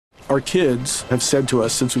Our kids have said to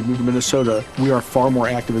us since we moved to Minnesota, we are far more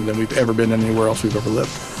active than we've ever been anywhere else we've ever lived.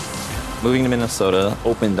 Moving to Minnesota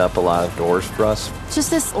opened up a lot of doors for us. Just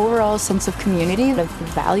this overall sense of community, of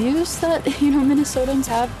values that, Minnesotans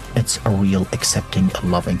have. It's a real accepting,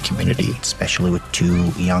 loving community, especially with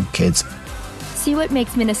 2 young kids. See what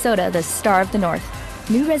makes Minnesota the star of the North.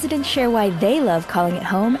 New residents share why they love calling it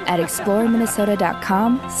home at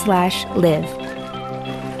exploreminnesota.com/live.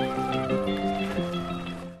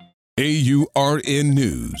 AURN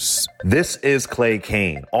News. This is Clay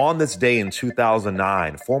Kane. On this day in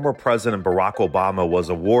 2009, former President Barack Obama was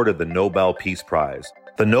awarded the Nobel Peace Prize.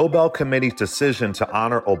 The Nobel Committee's decision to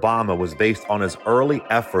honor Obama was based on his early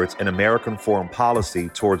efforts in American foreign policy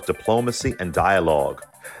towards diplomacy and dialogue.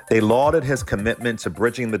 They lauded his commitment to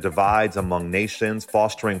bridging the divides among nations,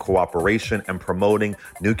 fostering cooperation, and promoting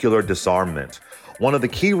nuclear disarmament. One of the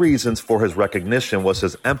key reasons for his recognition was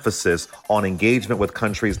his emphasis on engagement with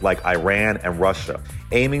countries like Iran and Russia,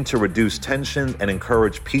 aiming to reduce tensions and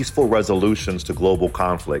encourage peaceful resolutions to global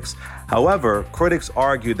conflicts. However, critics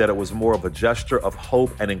argued that it was more of a gesture of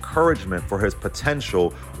hope and encouragement for his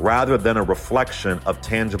potential rather than a reflection of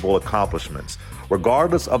tangible accomplishments.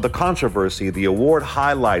 Regardless of the controversy, the award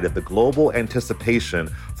highlighted the global anticipation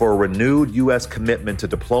for a renewed U.S. commitment to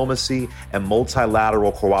diplomacy and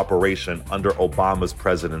multilateral cooperation under Obama's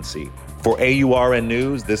presidency. For AURN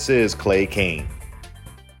News, this is Clay Kane.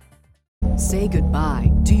 Say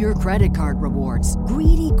goodbye to your credit card rewards.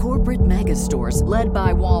 Greedy corporate mega stores, led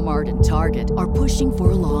by Walmart and Target, are pushing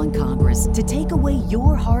for a law in Congress to take away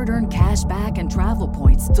your hard-earned cash back and travel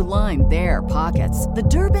points to line their pockets. The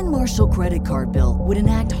Durbin-Marshall credit card bill would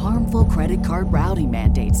enact harmful credit card routing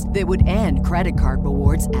mandates that would end credit card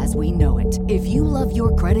rewards as we know it. If you love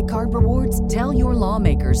your credit card rewards, tell your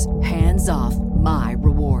lawmakers, hands off my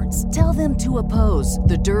rewards. Tell them to oppose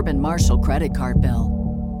the Durbin-Marshall credit card bill.